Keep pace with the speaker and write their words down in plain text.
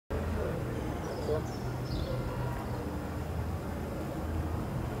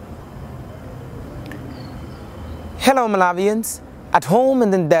Hello Malawians, at home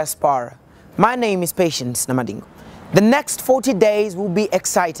and in diaspora. My name is Patience Namadingo. The next 40 days will be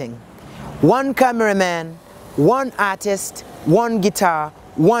exciting. One cameraman, one artist, one guitar,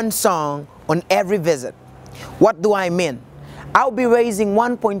 one song on every visit. What do I mean? I'll be raising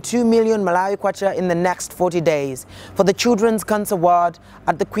 1.2 million Malawi Kwacha in the next 40 days for the Children's Cancer Ward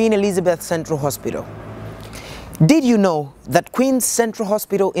at the Queen Elizabeth Central Hospital. Did you know that Queen's Central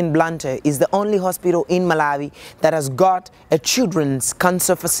Hospital in Blantyre is the only hospital in Malawi that has got a children's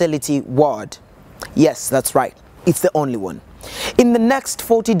cancer facility ward? Yes, that's right. It's the only one. In the next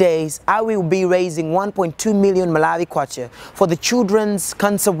 40 days, I will be raising 1.2 million Malawi Kwacha for the Children's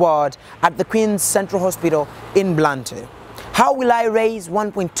Cancer Ward at the Queen's Central Hospital in Blantyre. How will I raise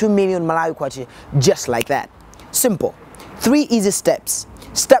 1.2 million Malawi Kwacha just like that? Simple. 3 easy steps.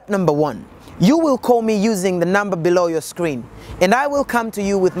 Step number 1. You will call me using the number below your screen, and I will come to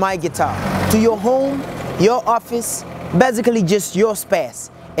you with my guitar, to your home, your office, basically just your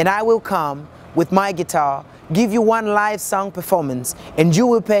space, and I will come with my guitar, give you one live song performance, and you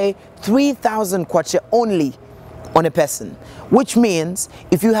will pay 3,000 kwacha only on a person, which means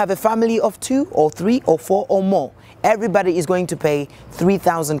if you have a family of 2 or 3 or 4 or more, everybody is going to pay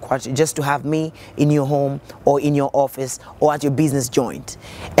 3,000 kwacha just to have me in your home or in your office or at your business joint.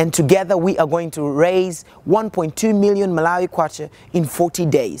 And together we are going to raise 1.2 million Malawi kwacha in 40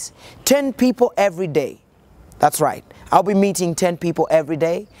 days. 10 people every day. That's right. I'll be meeting 10 people every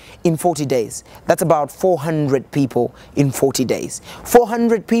day in 40 days. That's about 400 people in 40 days.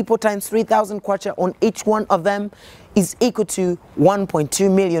 400 people times 3,000 kwacha on each one of them is equal to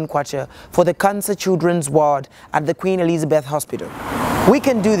 1.2 million kwacha for the Cancer Children's Ward at the Queen Elizabeth Hospital. We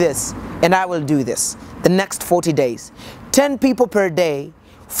can do this, and I will do this the next 40 days. 10 people per day,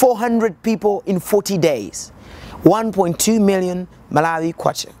 400 people in 40 days. 1.2 million Malawi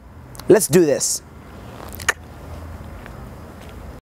kwacha. Let's do this.